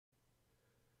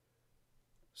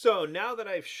So now that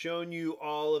I've shown you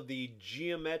all of the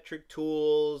geometric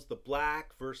tools, the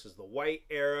black versus the white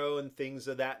arrow and things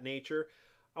of that nature,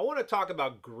 I want to talk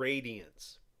about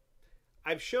gradients.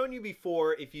 I've shown you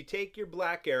before, if you take your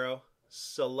black arrow,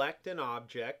 select an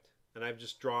object, and I've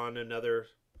just drawn another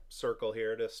circle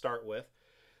here to start with.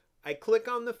 I click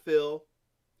on the fill,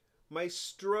 my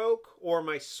stroke or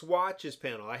my swatches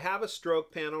panel. I have a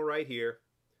stroke panel right here,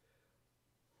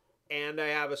 and I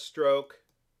have a stroke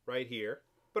right here.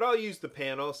 But I'll use the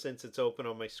panel since it's open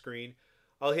on my screen.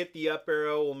 I'll hit the up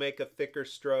arrow, we'll make a thicker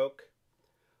stroke.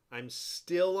 I'm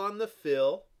still on the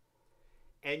fill,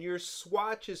 and your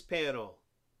swatches panel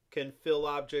can fill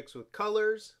objects with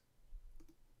colors,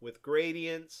 with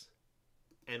gradients,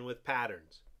 and with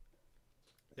patterns.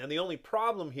 Now the only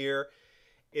problem here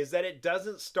is that it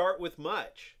doesn't start with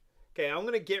much. Okay, I'm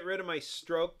going to get rid of my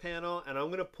stroke panel and I'm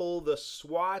going to pull the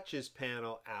swatches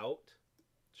panel out.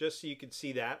 Just so you can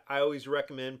see that. I always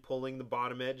recommend pulling the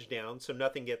bottom edge down so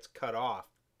nothing gets cut off.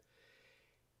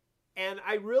 And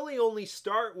I really only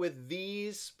start with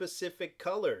these specific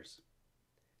colors.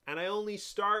 And I only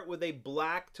start with a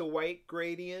black to white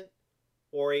gradient,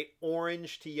 or a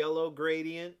orange to yellow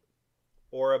gradient,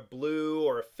 or a blue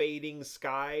or a fading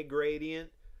sky gradient,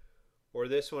 or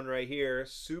this one right here,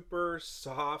 super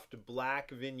soft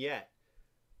black vignette.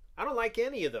 I don't like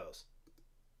any of those.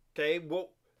 Okay, well,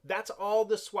 that's all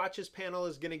the swatches panel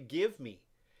is going to give me.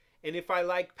 And if I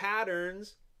like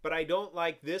patterns, but I don't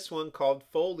like this one called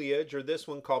foliage or this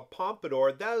one called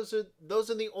pompadour, those are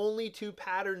the only two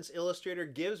patterns Illustrator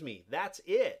gives me. That's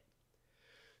it.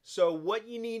 So what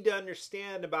you need to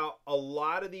understand about a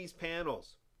lot of these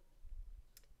panels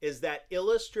is that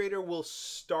Illustrator will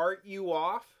start you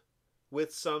off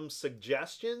with some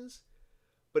suggestions,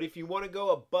 but if you want to go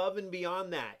above and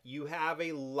beyond that, you have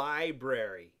a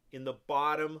library in the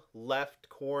bottom left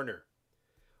corner.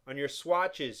 On your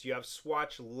swatches, you have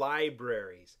swatch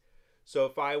libraries. So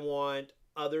if I want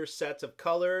other sets of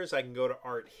colors, I can go to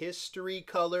art history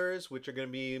colors, which are going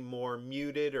to be more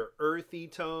muted or earthy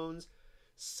tones.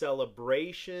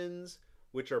 Celebrations,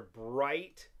 which are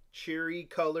bright, cheery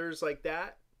colors like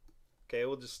that. Okay,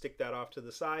 we'll just stick that off to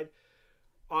the side.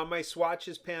 On my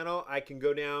swatches panel, I can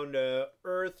go down to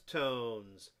earth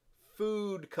tones,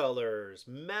 food colors,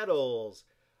 metals.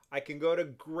 I can go to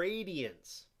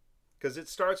gradients because it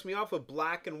starts me off with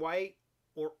black and white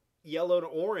or yellow to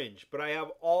orange, but I have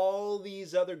all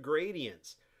these other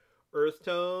gradients. Earth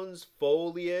tones,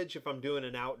 foliage if I'm doing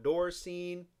an outdoor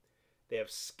scene. They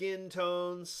have skin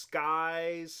tones,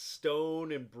 skies,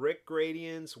 stone and brick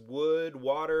gradients, wood,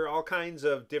 water, all kinds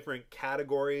of different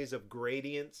categories of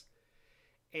gradients.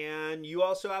 And you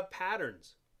also have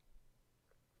patterns.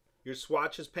 Your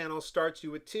swatches panel starts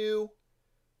you with 2.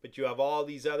 But you have all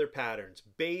these other patterns.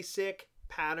 Basic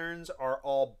patterns are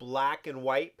all black and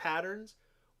white patterns,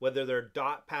 whether they're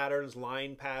dot patterns,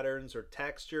 line patterns, or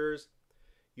textures.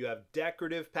 You have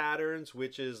decorative patterns,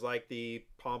 which is like the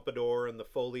pompadour and the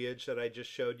foliage that I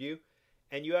just showed you.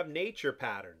 And you have nature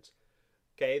patterns.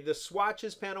 Okay, the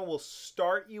swatches panel will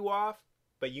start you off,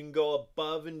 but you can go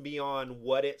above and beyond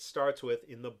what it starts with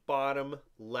in the bottom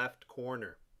left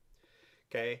corner.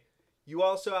 Okay, you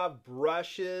also have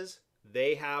brushes.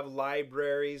 They have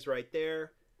libraries right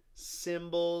there.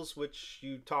 Symbols, which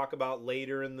you talk about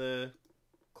later in the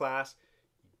class,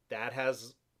 that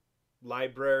has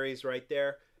libraries right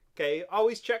there. Okay,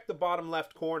 always check the bottom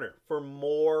left corner for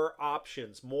more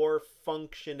options, more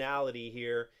functionality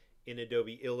here in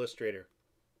Adobe Illustrator.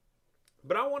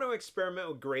 But I want to experiment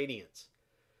with gradients.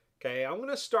 Okay, I'm going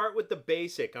to start with the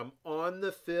basic. I'm on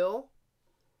the fill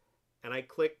and I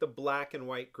click the black and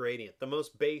white gradient, the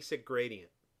most basic gradient.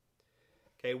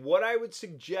 Okay, what I would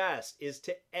suggest is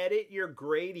to edit your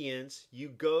gradients, you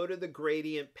go to the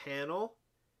gradient panel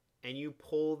and you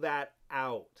pull that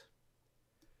out.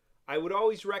 I would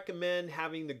always recommend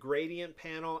having the gradient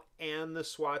panel and the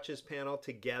swatches panel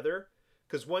together,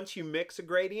 because once you mix a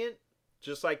gradient,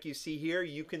 just like you see here,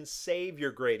 you can save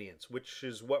your gradients, which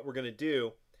is what we're going to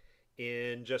do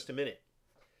in just a minute.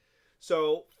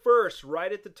 So first,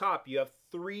 right at the top, you have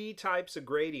 3 types of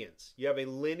gradients. You have a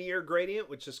linear gradient,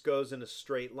 which just goes in a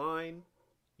straight line.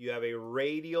 You have a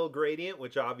radial gradient,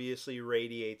 which obviously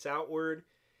radiates outward.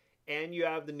 And you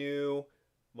have the new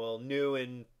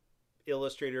in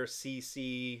Illustrator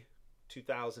CC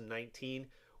 2019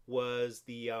 was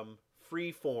the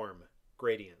Freeform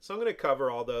Gradient. So I'm going to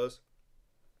cover all those.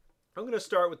 I'm going to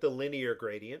start with the linear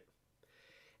gradient.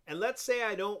 And let's say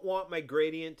I don't want my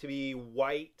gradient to be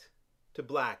white to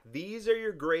black. These are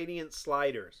your gradient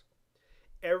sliders.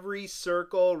 Every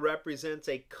circle represents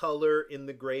a color in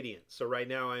the gradient. So right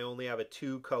now I only have a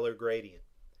 2-color gradient.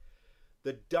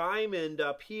 The diamond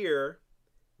up here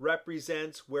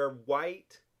represents where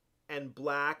white and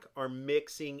black are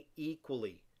mixing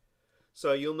equally.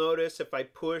 So you'll notice if I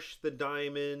push the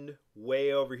diamond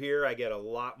way over here, I get a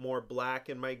lot more black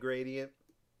in my gradient.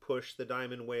 Push the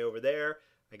diamond way over there,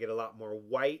 I get a lot more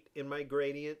white in my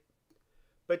gradient.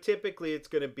 But typically it's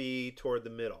going to be toward the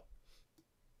middle.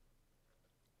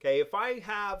 Okay, if I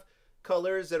have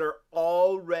colors that are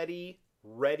already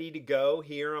ready to go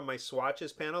here on my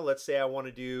swatches panel, let's say I want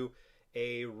to do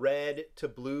a red to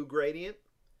blue gradient,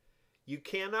 you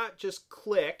cannot just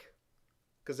click,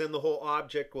 because then the whole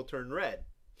object will turn red.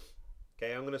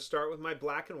 Okay, I'm going to start with my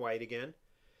black and white again.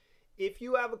 If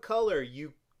you have a color,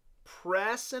 you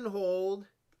press and hold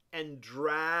and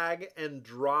drag and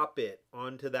drop it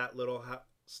onto that little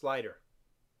slider.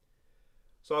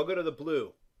 So I'll go to the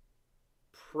blue.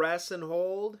 Press and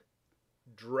hold,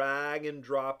 drag and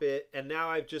drop it, and now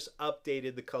I've just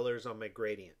updated the colors on my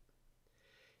gradient.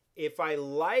 If I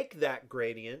like that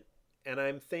gradient, and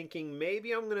I'm thinking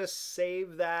maybe I'm going to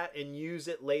save that and use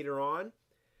it later on,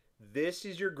 this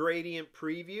is your gradient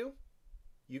preview.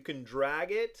 You can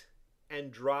drag it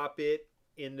and drop it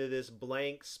into this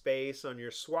blank space on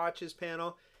your swatches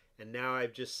panel, and now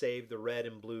I've just saved the red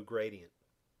and blue gradient.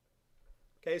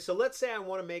 Okay, so let's say I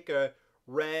want to make a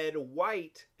red,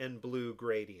 white, and blue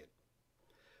gradient,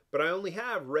 but I only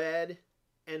have red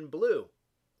and blue.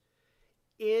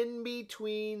 In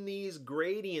between these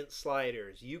gradient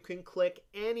sliders, you can click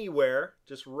anywhere,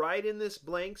 just right in this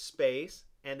blank space,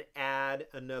 and add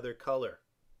another color.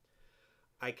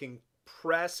 I can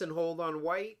press and hold on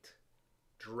white,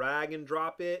 drag and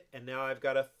drop it, and now I've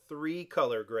got a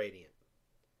 3-color gradient.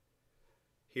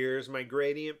 Here's my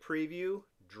gradient preview.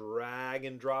 Drag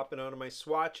and drop it onto my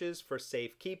swatches for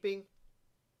safekeeping.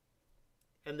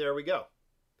 And there we go.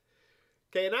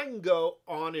 Okay, and I can go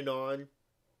on and on.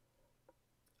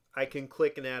 I can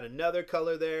click and add another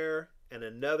color there and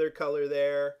another color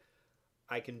there.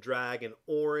 I can drag an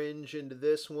orange into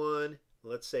this one.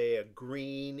 Let's say a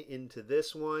green into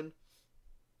this one.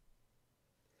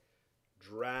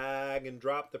 Drag and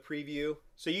drop the preview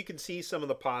so you can see some of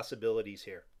the possibilities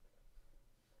here.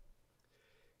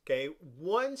 Okay,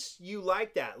 once you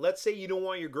like that, let's say you don't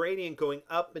want your gradient going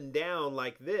up and down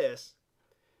like this.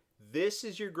 This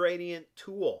is your gradient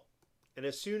tool. And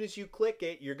as soon as you click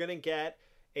it, you're going to get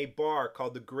a bar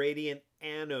called the Gradient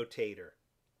Annotator.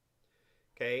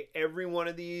 Okay, every one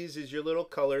of these is your little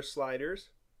color sliders.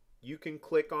 You can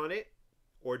click on it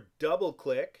or double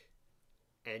click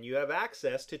and you have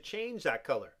access to change that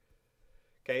color.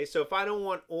 Okay, so if I don't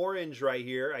want orange right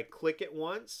here, I click it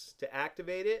once to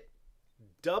activate it,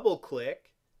 double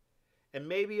click, and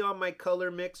maybe on my color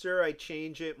mixer I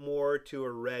change it more to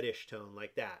a reddish tone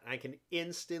like that. I can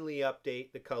instantly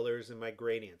update the colors in my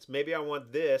gradients. Maybe I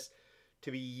want this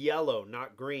to be yellow,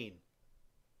 not green.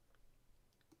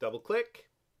 Double click,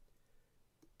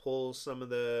 pull some of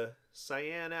the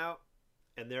cyan out,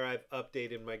 and there I've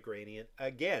updated my gradient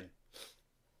again.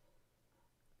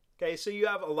 Okay, so you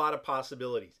have a lot of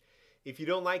possibilities. If you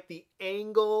don't like the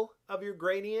angle of your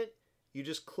gradient, you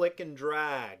just click and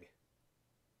drag.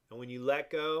 And when you let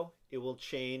go, it will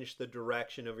change the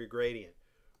direction of your gradient.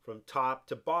 From top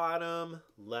to bottom,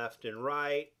 left and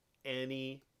right,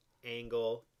 any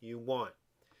angle you want.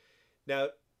 Now,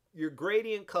 your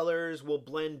gradient colors will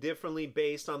blend differently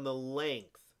based on the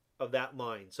length of that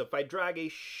line. So if I drag a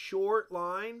short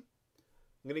line,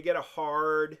 I'm going to get a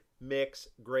hard mix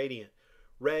gradient.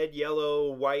 Red,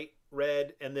 yellow, white,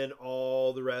 red, and then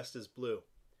all the rest is blue.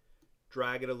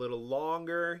 Drag it a little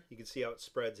longer. You can see how it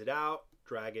spreads it out.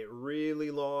 Drag it really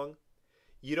long.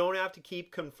 You don't have to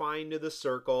keep confined to the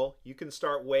circle. You can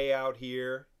start way out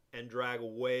here and drag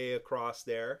way across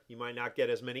there. You might not get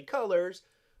as many colors,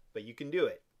 but you can do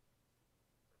it.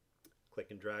 Click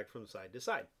and drag from side to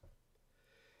side.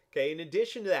 Okay, in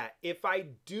addition to that, if I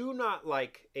do not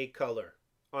like a color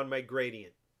on my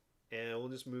gradient, and we'll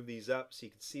just move these up so you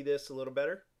can see this a little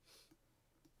better.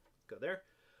 Go there.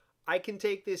 I can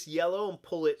take this yellow and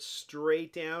pull it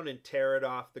straight down and tear it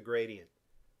off the gradient.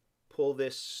 Pull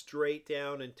this straight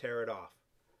down and tear it off.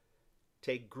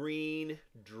 Take green,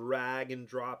 drag and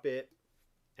drop it,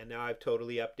 and now I've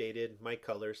totally updated my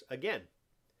colors again.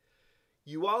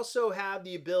 You also have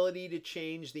the ability to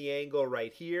change the angle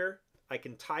right here. I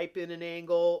can type in an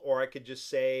angle, or I could just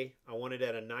say I want it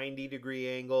at a 90-degree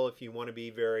angle. If you want to be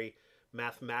very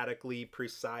mathematically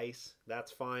precise,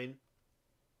 that's fine.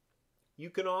 You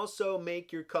can also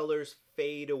make your colors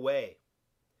fade away.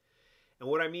 And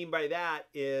what I mean by that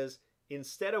is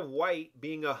instead of white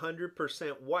being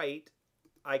 100% white,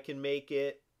 I can make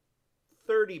it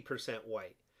 30%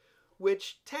 white,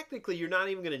 which technically you're not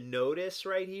even going to notice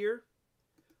right here.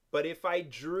 But if I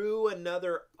drew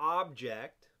another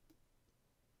object,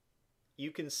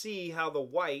 you can see how the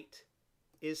white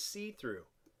is see-through.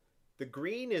 The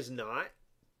green is not.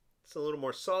 It's a little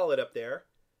more solid up there.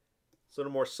 It's a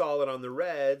little more solid on the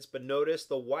reds, but notice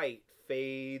the white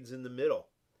fades in the middle.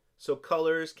 So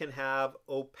colors can have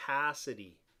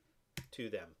opacity to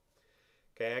them.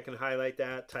 Okay, I can highlight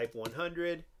that, type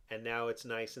 100, and now it's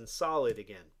nice and solid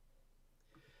again.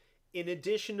 In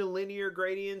addition to linear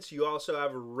gradients, you also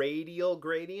have radial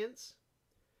gradients.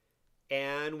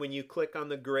 And when you click on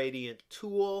the gradient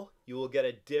tool, you will get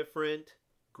a different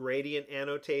gradient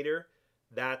annotator.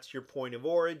 That's your point of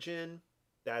origin.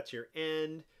 That's your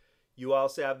end. You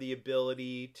also have the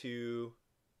ability to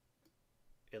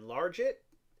enlarge it,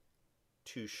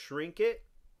 to shrink it,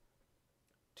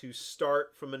 to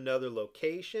start from another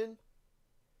location.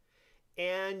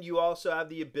 And you also have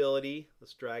the ability,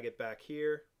 let's drag it back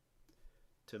here,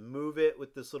 to move it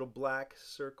with this little black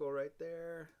circle right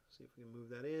there. See if we can move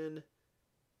that in.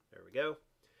 There we go.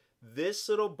 This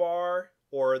little bar,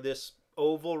 or this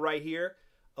oval right here,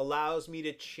 allows me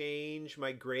to change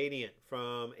my gradient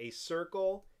from a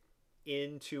circle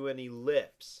into an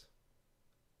ellipse,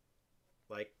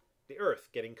 like the earth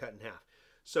getting cut in half.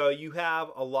 So you have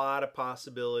a lot of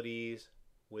possibilities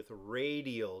with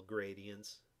radial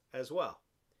gradients as well.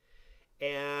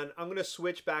 And I'm going to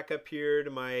switch back up here to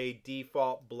my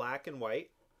default black and white.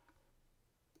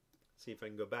 See if I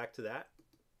can go back to that.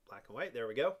 Black and white, there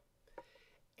we go.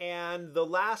 And the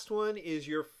last one is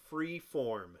your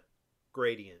freeform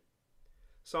gradient.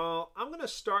 So I'm going to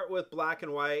start with black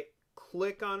and white,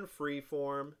 click on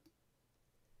freeform,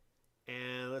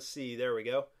 and let's see, there we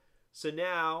go. So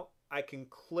now I can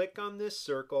click on this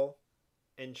circle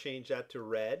and change that to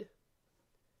red.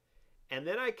 And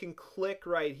then I can click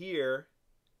right here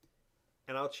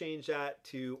and I'll change that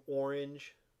to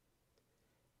orange.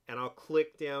 And I'll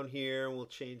click down here and we'll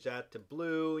change that to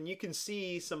blue. And you can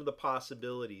see some of the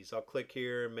possibilities. I'll click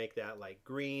here and make that like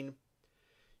green.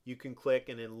 You can click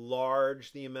and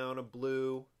enlarge the amount of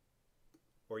blue,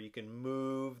 or you can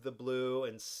move the blue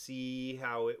and see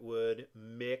how it would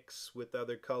mix with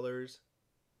other colors.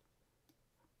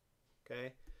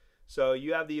 Okay, so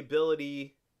you have the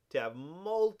ability to have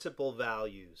multiple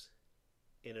values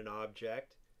in an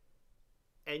object,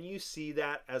 and you see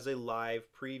that as a live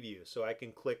preview. So I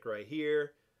can click right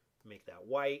here, make that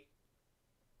white.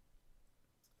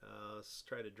 Let's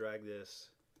try to drag this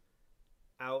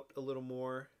out a little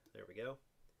more. There we go.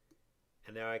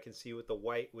 And now I can see what the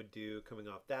white would do coming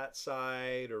off that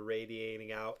side or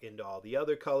radiating out into all the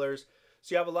other colors.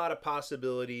 So you have a lot of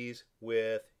possibilities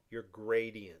with your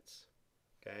gradients.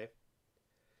 Okay,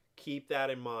 keep that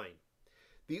in mind.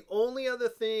 The only other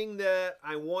thing that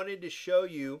I wanted to show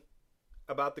you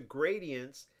about the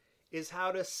gradients is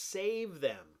how to save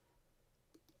them.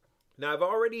 Now I've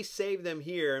already saved them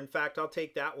here. In fact, I'll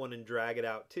take that one and drag it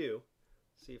out too.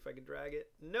 See if I can drag it.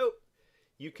 Nope.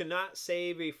 You cannot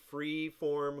save a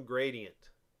freeform gradient,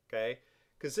 okay?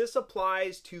 Because this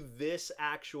applies to this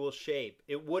actual shape.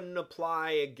 It wouldn't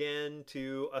apply again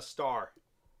to a star.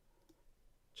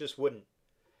 Just wouldn't.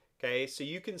 Okay, so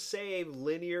you can save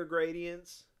linear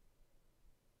gradients,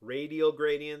 radial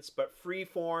gradients, but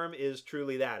freeform is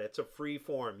truly that. It's a free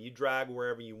form. You drag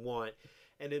wherever you want,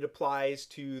 and it applies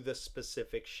to the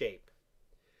specific shape.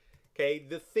 Okay,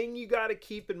 the thing you got to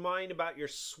keep in mind about your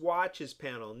swatches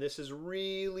panel, and this is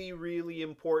really, really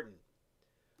important.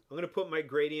 I'm going to put my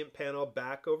gradient panel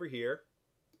back over here.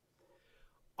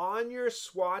 On your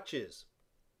swatches,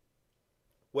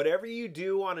 whatever you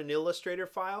do on an Illustrator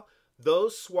file,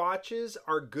 those swatches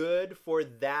are good for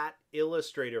that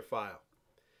Illustrator file.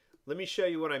 Let me show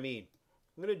you what I mean.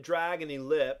 I'm going to drag an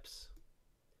ellipse,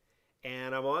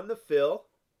 and I'm on the fill,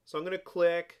 so I'm going to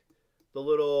click the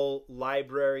little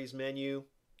libraries menu,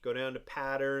 go down to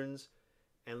patterns,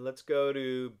 and let's go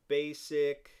to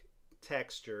basic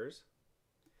textures.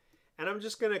 And I'm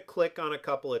just going to click on a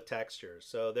couple of textures.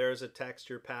 So there's a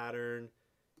texture pattern,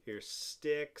 here's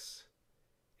sticks,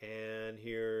 and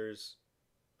here's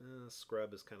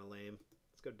scrub is kind of lame.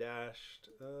 Let's go dashed.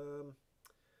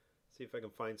 See if I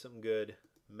can find something good.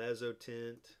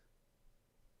 Mezzotint.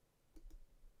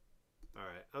 All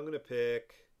right, I'm going to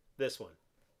pick this one.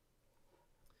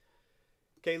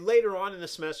 Okay, later on in the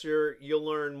semester, you'll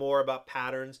learn more about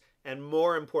patterns and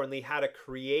more importantly, how to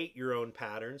create your own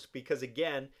patterns, because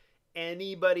again,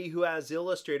 anybody who has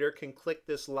Illustrator can click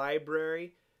this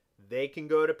library, they can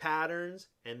go to patterns,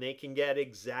 and they can get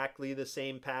exactly the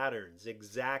same patterns,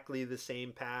 exactly the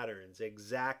same patterns,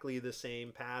 exactly the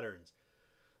same patterns.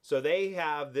 So they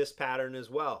have this pattern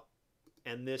as well,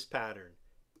 and this pattern,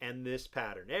 and this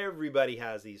pattern. Everybody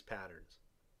has these patterns.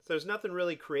 So there's nothing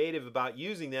really creative about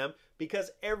using them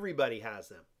because everybody has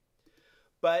them.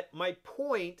 But my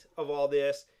point of all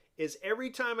this is every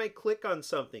time I click on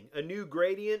something, a new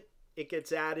gradient, it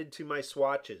gets added to my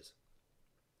swatches.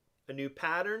 A new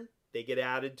pattern, they get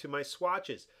added to my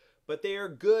swatches. But they are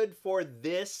good for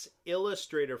this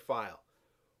Illustrator file.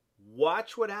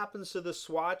 Watch what happens to the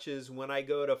swatches when I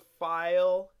go to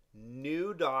File,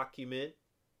 New Document.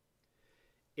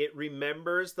 It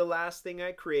remembers the last thing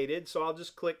I created, so I'll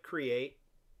just click Create,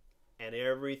 and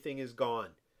everything is gone.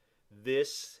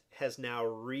 This has now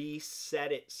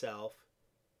reset itself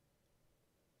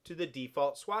to the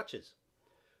default swatches.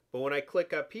 But when I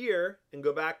click up here and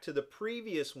go back to the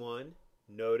previous one,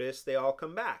 notice they all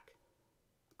come back.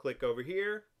 Click over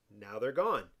here, now they're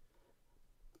gone.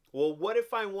 Well, what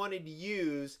if I wanted to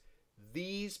use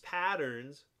these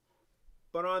patterns,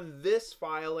 but on this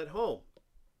file at home?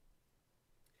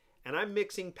 And I'm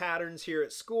mixing patterns here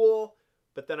at school,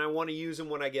 but then I want to use them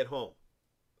when I get home.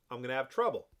 I'm going to have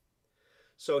trouble.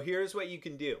 So here's what you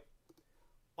can do.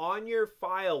 On your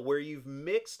file where you've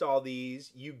mixed all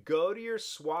these, you go to your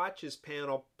Swatches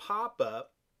panel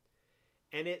pop-up,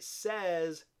 and it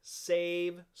says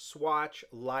Save Swatch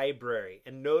Library.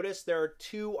 And notice there are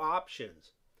two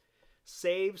options.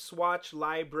 Save Swatch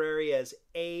Library as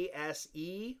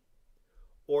ASE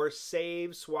or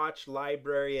Save Swatch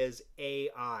Library as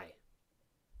AI.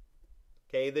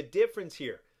 Okay, the difference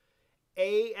here.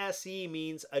 ASE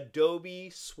means Adobe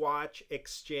Swatch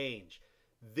Exchange.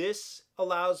 This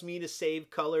allows me to save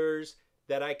colors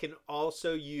that I can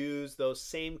also use those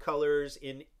same colors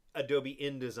in Adobe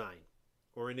InDesign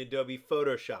or in Adobe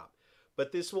Photoshop.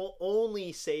 But this will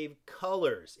only save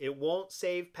colors. It won't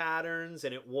save patterns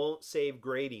and it won't save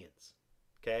gradients.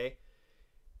 Okay?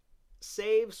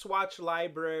 Save Swatch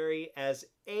Library as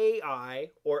AI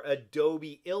or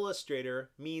Adobe Illustrator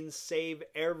means save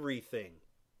everything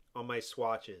on my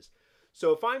swatches.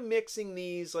 So if I'm mixing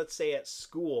these, let's say at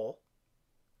school,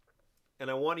 and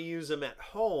I want to use them at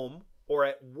home or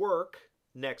at work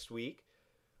next week,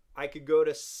 I could go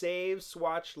to Save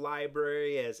Swatch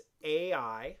Library as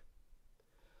AI.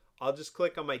 I'll just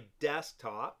click on my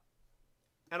desktop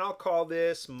and I'll call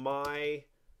this My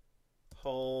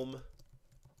Home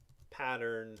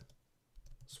Pattern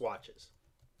Swatches.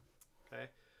 Okay,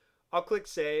 I'll click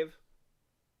Save.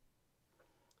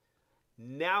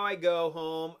 Now I go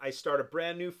home, I start a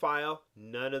brand new file,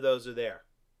 none of those are there.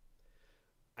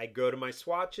 I go to my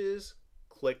swatches,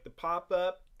 click the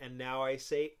pop-up, and now I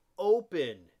say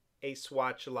Open a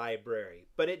Swatch Library,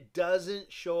 but it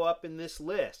doesn't show up in this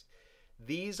list.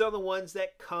 These are the ones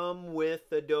that come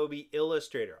with Adobe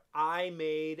Illustrator. I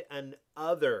made an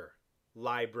other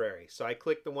library, so I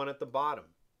click the one at the bottom.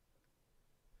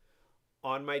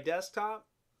 On my desktop,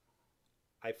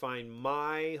 I find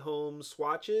My Home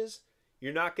Swatches.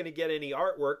 You're not going to get any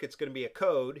artwork. It's going to be a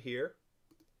code here.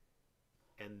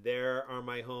 And there are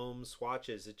my home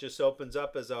swatches. It just opens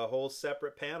up as a whole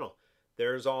separate panel.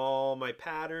 There's all my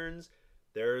patterns.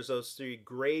 There's those three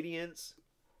gradients.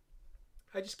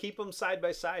 I just keep them side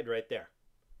by side right there.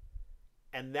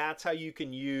 And that's how you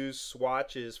can use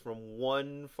swatches from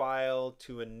one file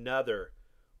to another,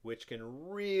 which can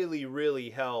really,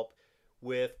 really help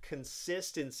with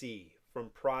consistency from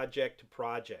project to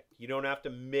project. You don't have to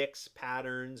mix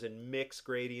patterns and mix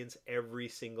gradients every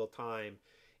single time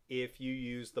if you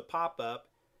use the pop-up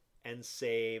and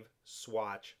save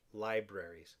swatch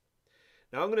libraries.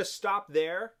 Now I'm going to stop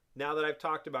there now that I've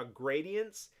talked about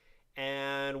gradients,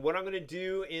 and what I'm going to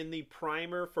do in the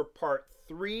primer for part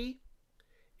 3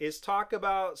 is talk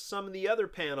about some of the other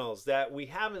panels that we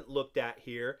haven't looked at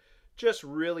here, just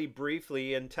really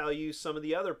briefly, and tell you some of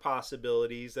the other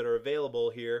possibilities that are available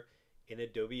here in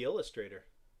Adobe Illustrator.